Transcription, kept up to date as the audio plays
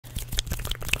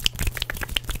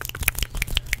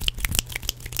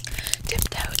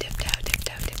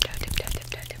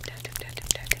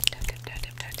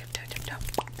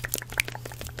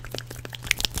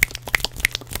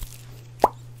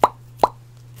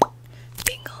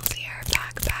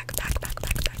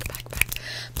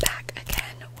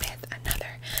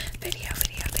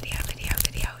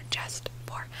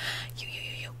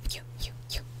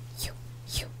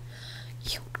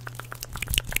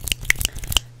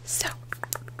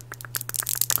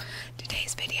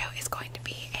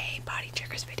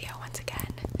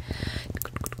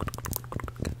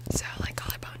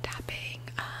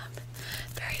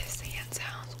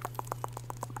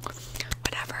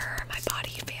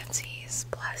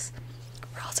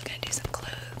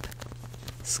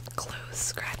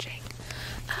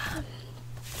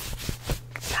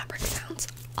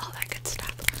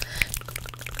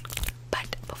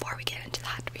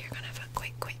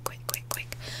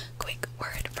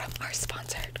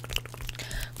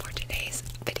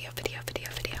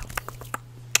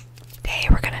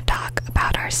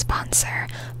sponsor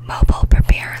Mobile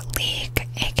Premier League,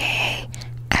 aka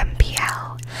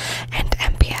MPL. And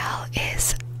MPL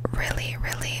is really,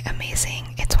 really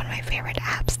amazing. It's one of my favorite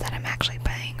apps that I'm actually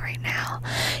playing right now.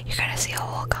 You're gonna see a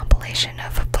whole compilation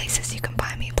of places you can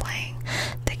buy me playing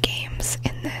the games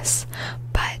in this,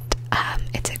 but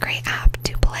it's a great app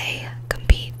to play,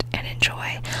 compete, and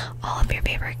enjoy all of your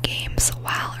favorite games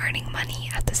while earning money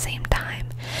at the same time.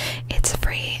 It's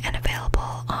free and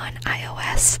available on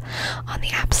iOS, on the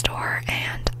App Store,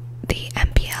 and the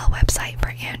MPL website for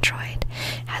Android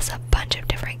has a bunch of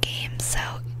different games, so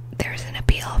there's an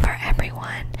appeal for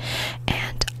everyone,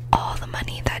 and all the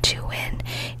money that you win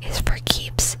is for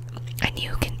keeps, and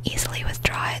you can easily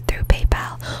withdraw it through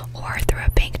PayPal or through a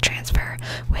bank transfer,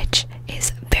 which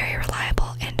is very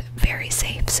reliable and very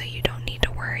safe, so you don't need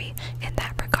to worry in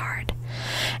that regard.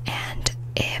 And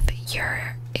if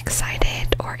you're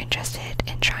excited or interested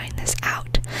in trying this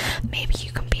out, maybe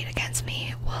you compete against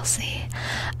me, we'll see.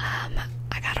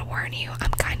 I gotta warn you,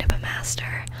 I'm kind of a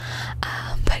master,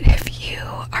 but if you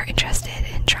are interested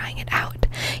in trying it out,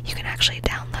 you can actually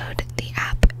download the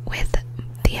app with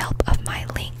the help of my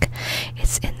link.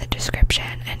 It's in the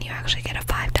description, and you actually get a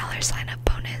 $5 sign-up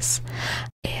bonus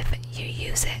if you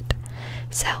use it.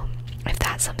 So if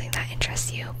that's something that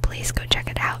interests you, please go check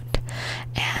it out,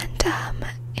 and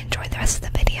enjoy the rest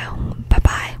of the video.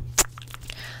 Bye-bye.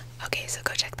 Okay, so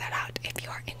go check that out if you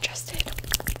are interested.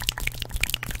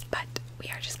 But we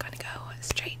are just going to go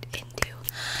straight into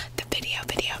the video.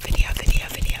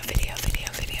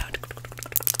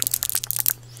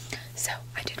 So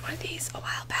I did one of these a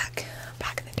while back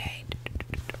in the day.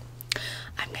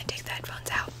 I'm going to take the headphones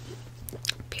out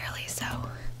purely so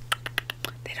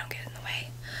they don't get in the way.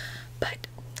 But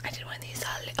I did one of these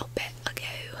a little bit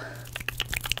ago.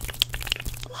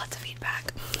 Lots of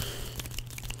feedback.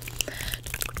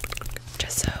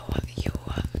 Just so you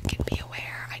can be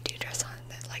aware, I do dress on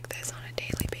like this on a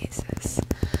daily basis.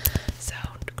 So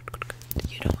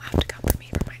you don't have to come for me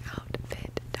for my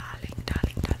outfit, darling.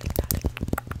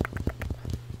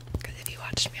 Because if you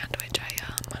watched me on Twitch, I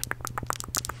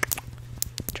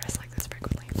dress like this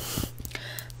frequently.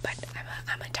 But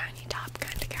I'm a tiny top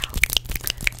kind of gal.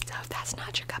 So if that's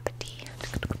not your cup of tea,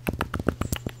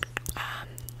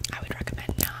 I would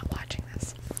recommend not watching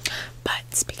this. But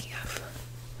speaking of,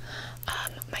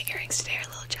 my earrings today are a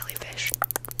little jellyfish.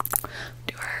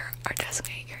 Do our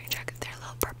designated earring check. They're a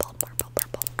little purple.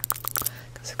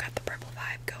 Because we've got the purple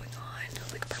vibe going on,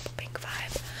 like a purple pink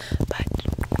vibe. But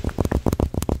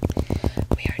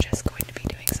we are just going to be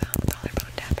doing some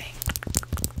collarbone tapping.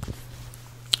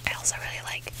 I also really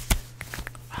like,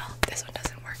 well, this one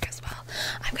doesn't work as well.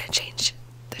 I'm going to change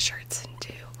the shirts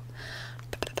into,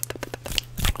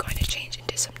 I'm going to change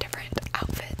into some different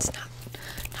outfits, not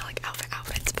like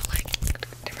outfits, but like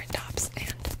different tops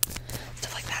and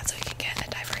stuff like that, so we can get a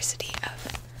diversity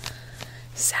of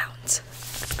sounds.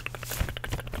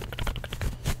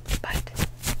 But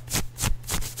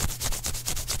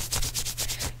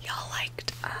y'all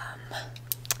liked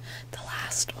the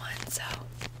last one, so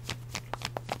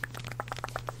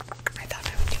I thought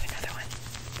I would do another one.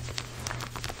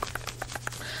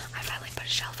 I finally put a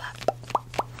shelf up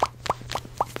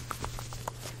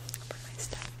for my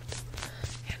stuffed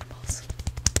animals.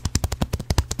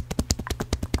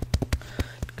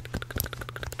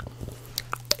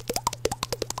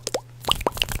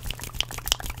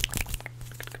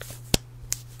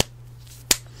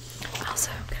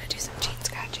 Also, I'm gonna do some jean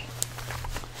scratching.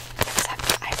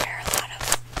 Except I wear a lot of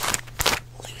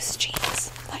loose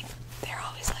jeans. Like, they're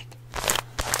always like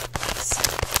loose.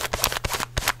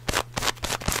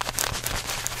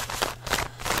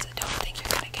 So don't think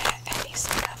you're gonna get any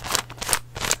sort of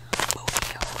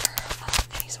booty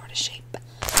or any sort of shape,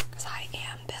 because I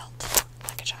am built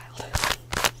like a child.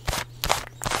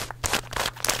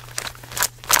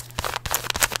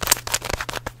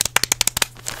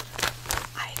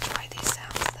 I enjoy these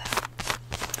sounds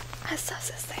though, as sus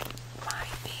as they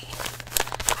might be.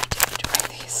 I do enjoy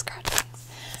these scratchings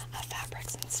of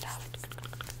fabrics and stuff.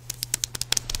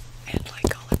 And like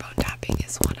collarbone tapping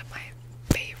is one of my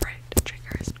favorite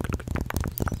triggers.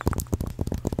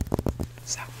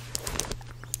 So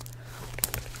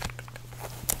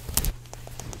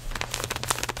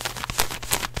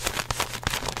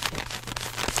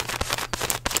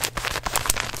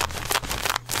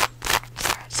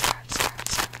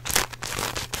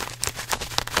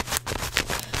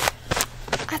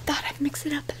I thought I'd mix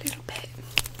it up a little bit.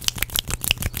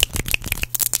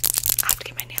 I have to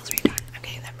get my nails redone. I'm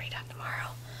getting them redone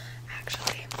tomorrow,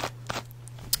 actually.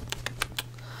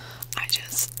 I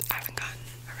haven't gotten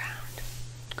around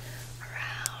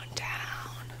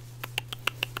town.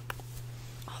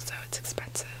 Also, it's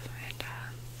expensive,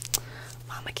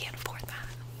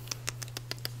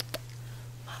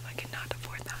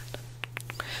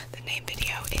 name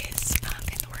video is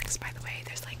in the works, by the way.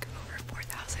 There's like over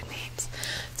 4,000 names,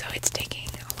 so it's taking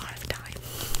a lot of time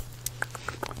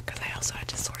because I also had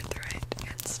to sort through it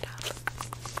and stuff.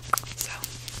 So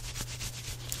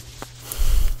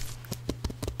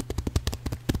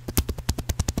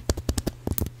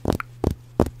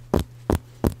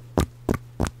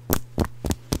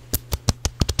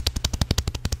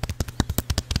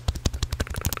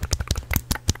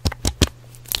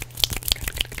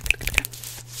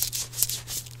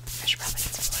I should probably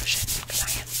get some lotion because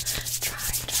I am dry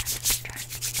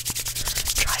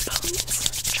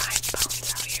bones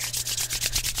out here.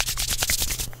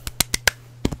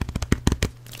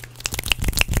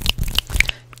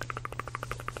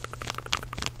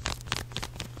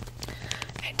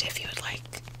 And if you would like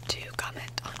to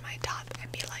comment on my top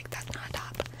and be like, that's not a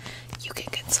top, you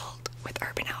can consult with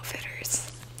Urban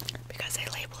Outfitters because they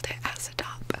labeled it as a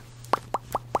top.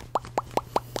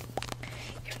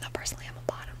 Even though personally I'm a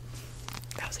bottom.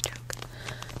 That was a joke.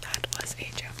 That was a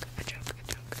joke. A joke.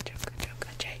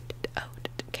 A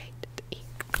J-O-K-E.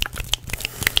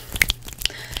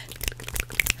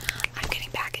 I'm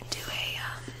getting back into a,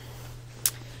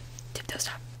 tip those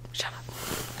top. Shut up.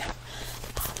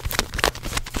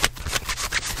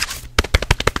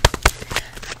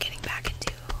 I'm getting back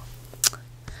into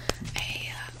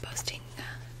a, posting,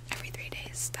 every 3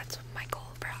 days. That's my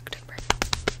goal for October.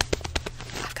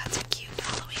 I've got some cute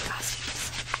Halloween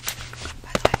costumes,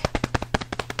 by the way.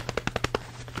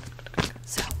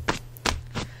 So,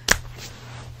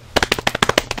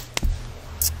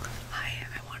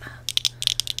 I wanna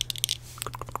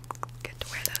get to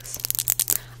wear those.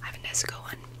 I have a Nezuko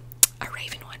one, a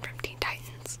Raven one from Teen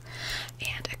Titans,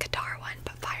 and a Katara one,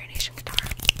 but Fire Nation Katara.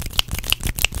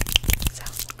 So,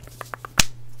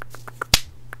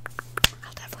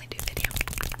 I'll definitely do video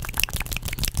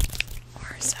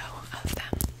or so of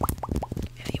them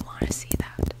if you want to see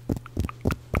that.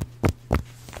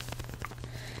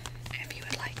 And if you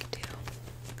would like to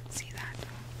see that.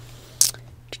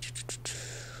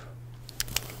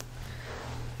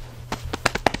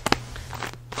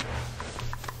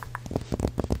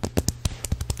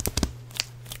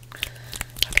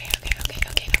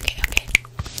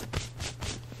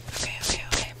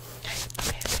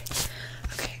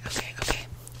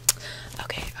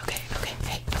 Okay.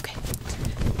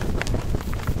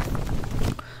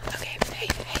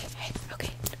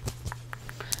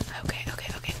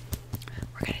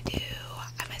 We're gonna do,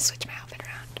 I'm gonna switch my outfit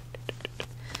around.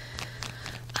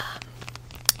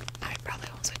 I probably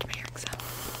won't switch my earrings though.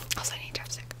 Also, I need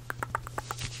chapstick.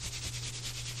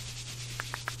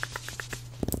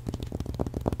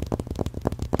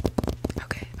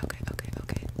 Okay.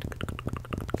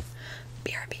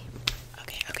 BRB.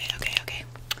 Okay.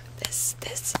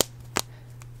 This,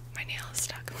 my nail is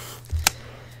stuck.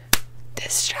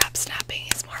 This strap snapping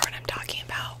is more what I'm talking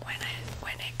about when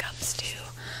it comes to,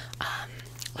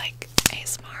 like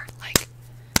ASMR. Like,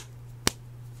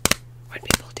 when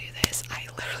people do this, I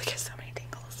literally get so many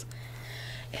tingles.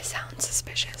 It sounds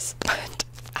suspicious, but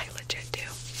I legit do.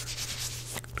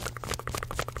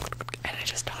 And I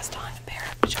just tossed on a pair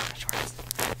of pajama shorts.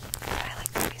 I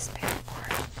like to be spared for.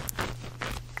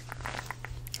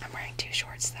 I'm wearing 2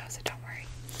 shorts though, so don't worry.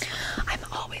 I'm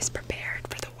always prepared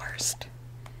for the worst.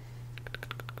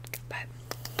 But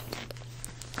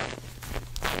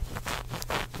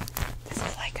this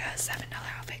is like a $7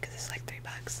 outfit because it's like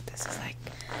 $3. This is like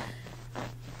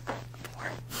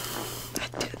 4. I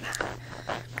do the math.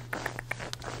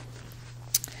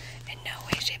 In no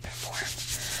way, shape, or form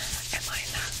am I a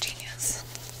math genius.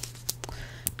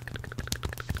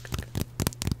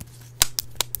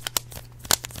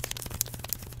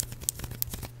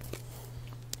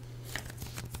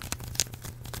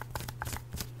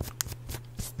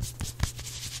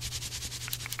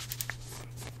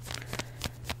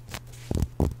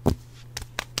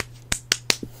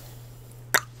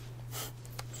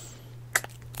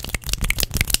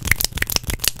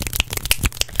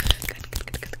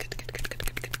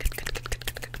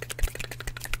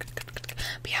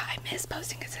 But yeah, I miss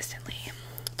posting consistently.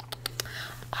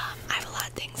 I have a lot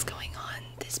of things going on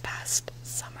this past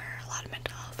summer, a lot of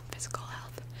mental health, physical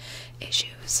health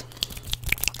issues,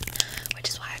 which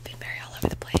is why I've been very all over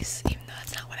the place, even though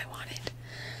that's not what I wanted.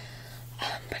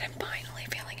 But I'm finally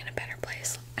feeling in a better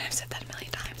place. And I've said that a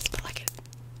million times, but like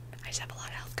I just have a lot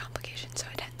of health complications, so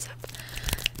it ends up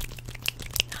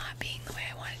not being the way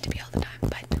I want it to be all the time.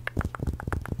 But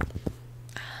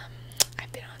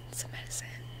I've been on some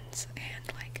medicines and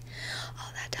like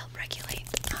all that to help regulate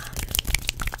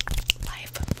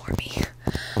life for me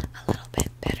a little bit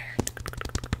better.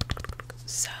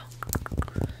 So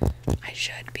I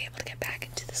should be able to get back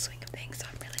into the swing of things, so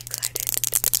I'm really excited.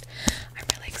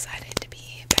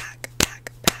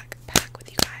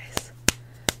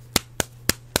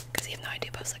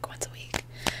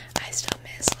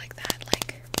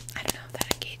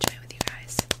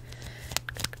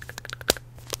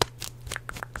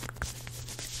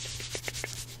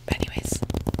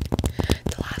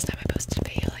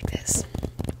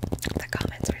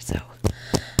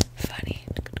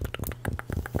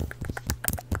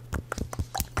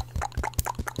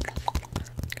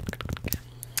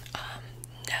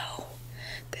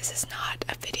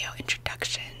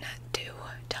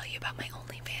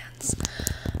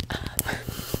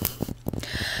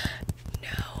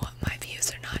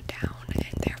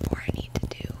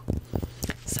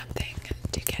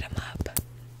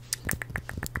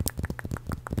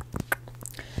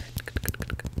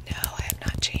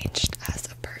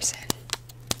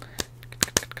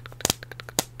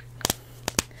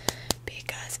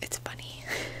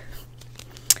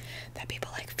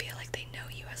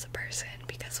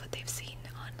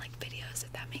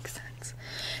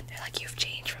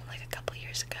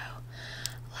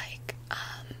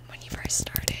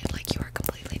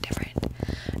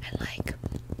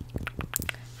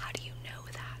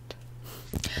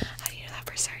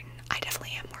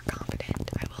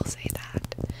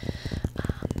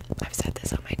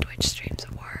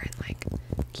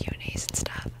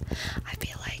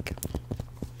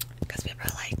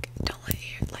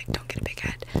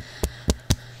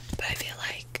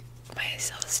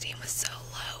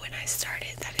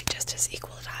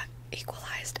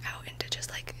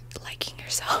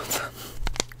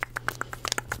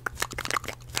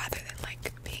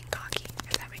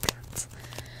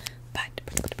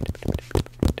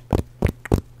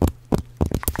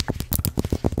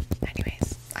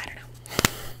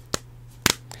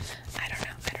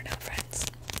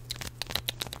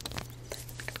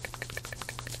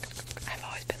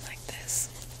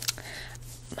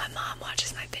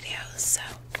 Also,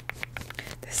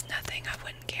 there's nothing I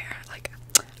wouldn't care. Like,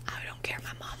 I don't care.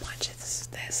 My mom watches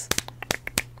this.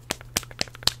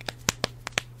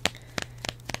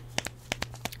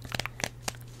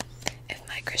 If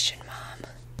my Christian mom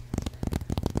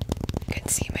could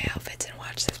see my outfits and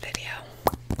watch this video,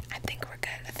 I think we're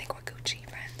good. I think we're Gucci,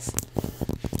 friends.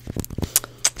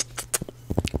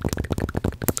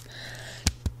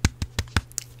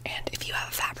 And if you have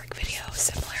a fabric video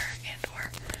similar and or,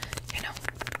 you know,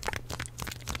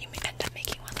 you may end up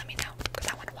making one, let me know, because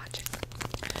I want to watch it.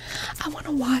 I want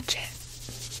to watch it.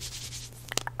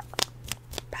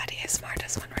 Patty ASMR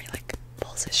does one where he like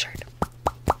pulls his shirt.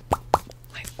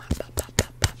 Like pop, pop, pop,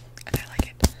 pop, pop. And I like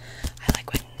it. I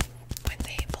like when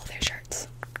they pull their shirts.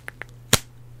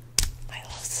 My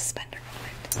little suspender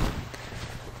moment.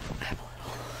 I have a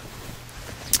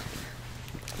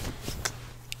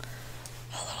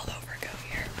little overcoat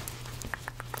here.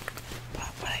 But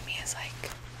what I mean is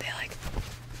like they like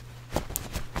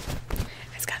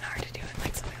it's kinda hard to do it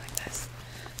like something like this.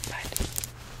 But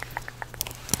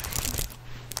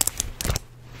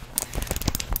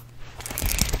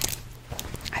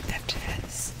I bet it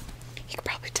is. You can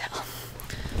probably tell.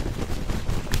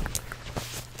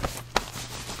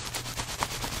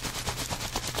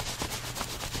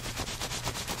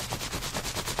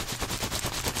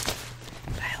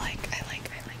 But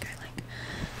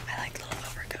I like little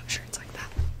overcoat shirts like that.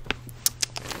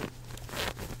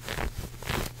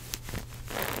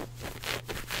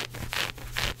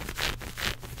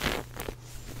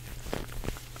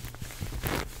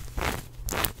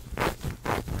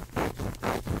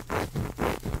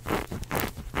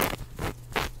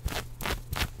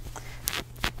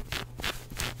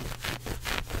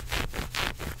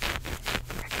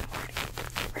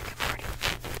 Rick and Morty.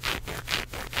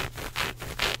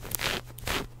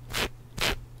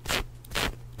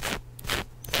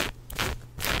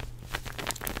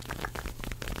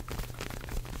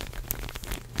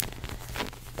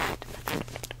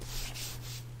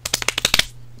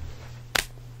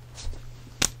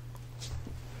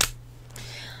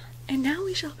 And now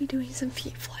we shall be doing some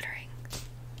feet fluttering.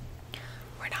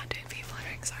 We're not doing feet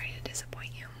fluttering, sorry to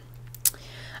disappoint you.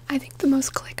 I think the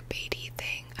most clickbaity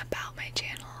thing about my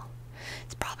channel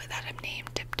is probably that I'm named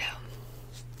Tiptoe.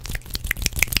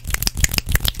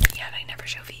 Yet I never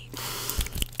show feet.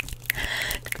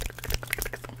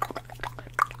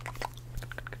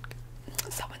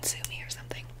 Someone sue me or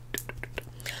something.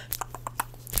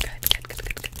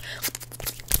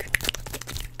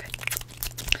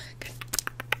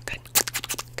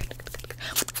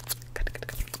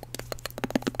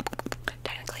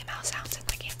 Technically, mouse sounds and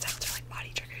like hand sounds are like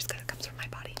body triggers because it comes from my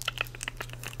body.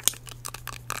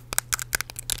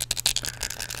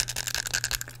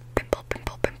 Pimple,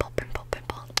 pimple, pimple, pimple,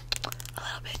 pimple. A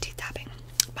little bit of teeth tapping.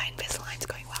 My Invisalign's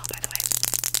going well, by the way.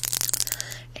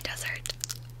 It does hurt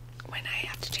when I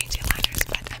have to change the aligners,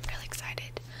 but I'm really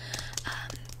excited. I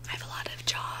have a lot of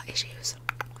jaw issues,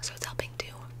 so it's helping to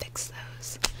fix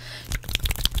those.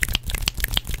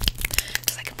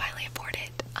 Because I can finally afford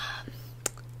it.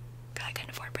 Because I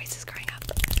couldn't afford braces growing up.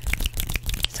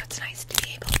 So it's nice to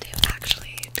be able to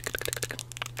actually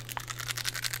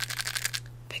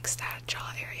fix that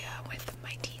jaw area with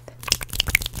my teeth.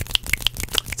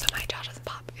 So my jaw doesn't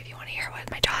pop. If you want to hear what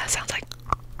my jaw sounds like.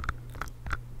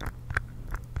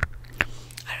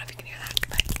 I don't know if you can hear that,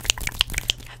 but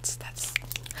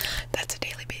that's a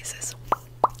daily basis.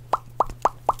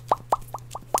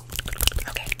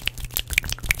 Okay.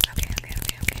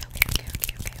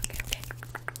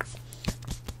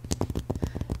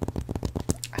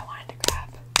 I wanted to grab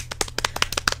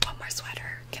one more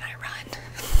sweater. Can I run?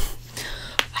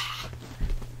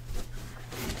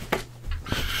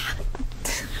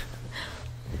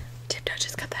 Tiptoe,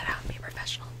 just cut that out and be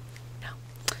professional. No.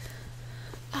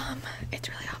 It's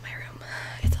really hot in my room.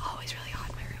 It's always really hot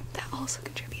in my room. That also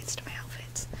contributes to my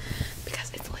outfits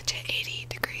because it's legit 80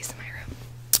 degrees in my room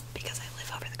because I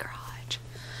live over the garage.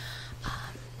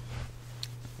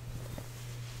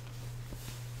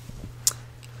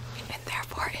 And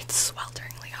therefore it's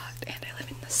swelteringly hot, and I live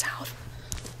in the south.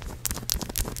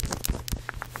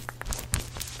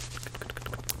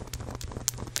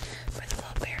 With a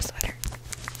little bear sweater.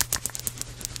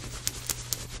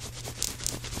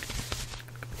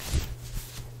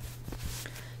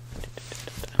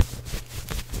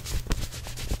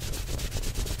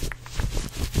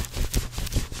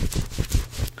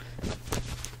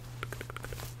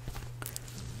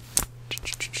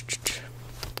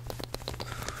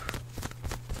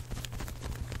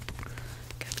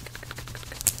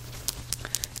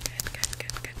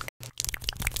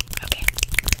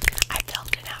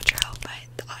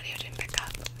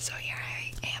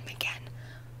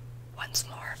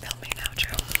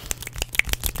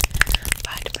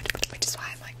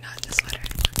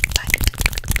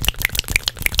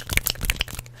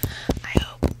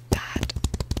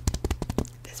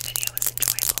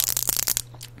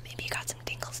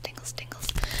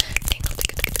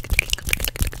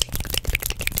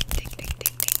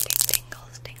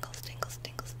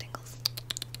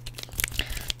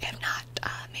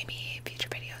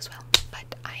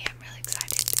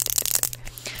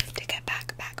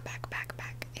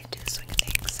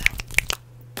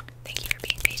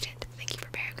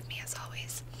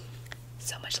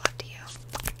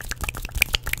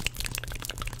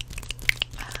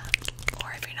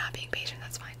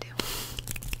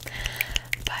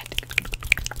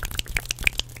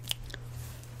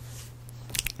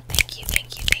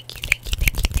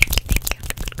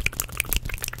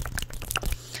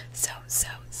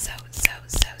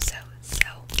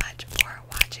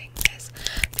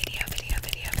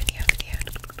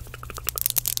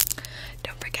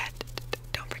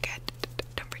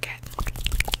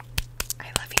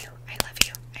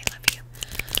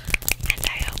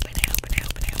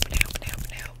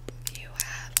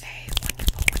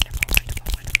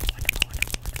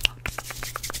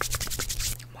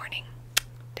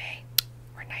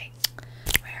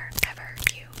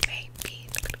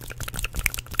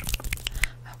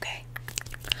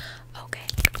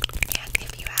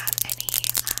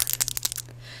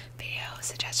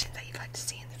 suggestions that you'd like to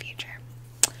see in the future.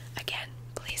 Again,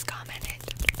 please comment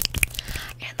it.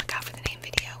 And look out for the name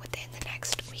video within the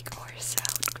next week or so.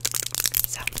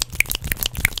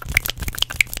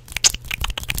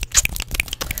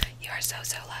 You are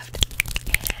so loved,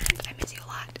 and I miss you a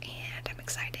lot, and I'm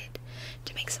excited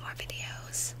to make some more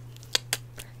videos.